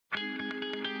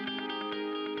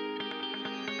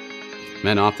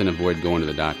Men often avoid going to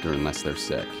the doctor unless they're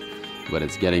sick, but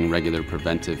it's getting regular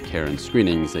preventive care and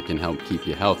screenings that can help keep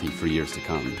you healthy for years to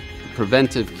come.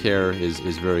 Preventive care is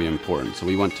very important, so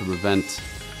we want to prevent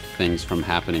things from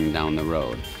happening down the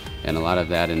road. And a lot of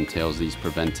that entails these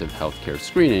preventive healthcare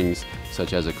screenings,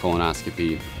 such as a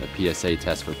colonoscopy, a PSA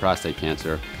test for prostate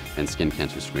cancer, and skin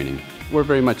cancer screening. We're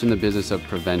very much in the business of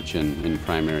prevention in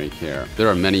primary care. There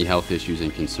are many health issues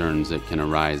and concerns that can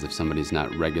arise if somebody's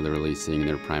not regularly seeing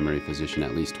their primary physician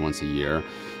at least once a year.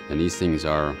 And these things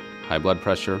are high blood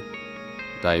pressure,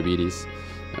 diabetes,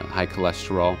 high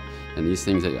cholesterol, and these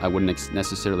things that I wouldn't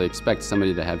necessarily expect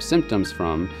somebody to have symptoms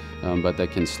from, but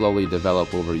that can slowly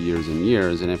develop over years and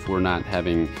years. And if we're not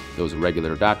having those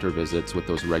regular doctor visits with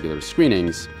those regular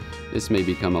screenings, this may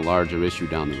become a larger issue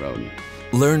down the road.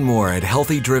 Learn more at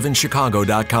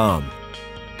HealthyDrivenChicago.com.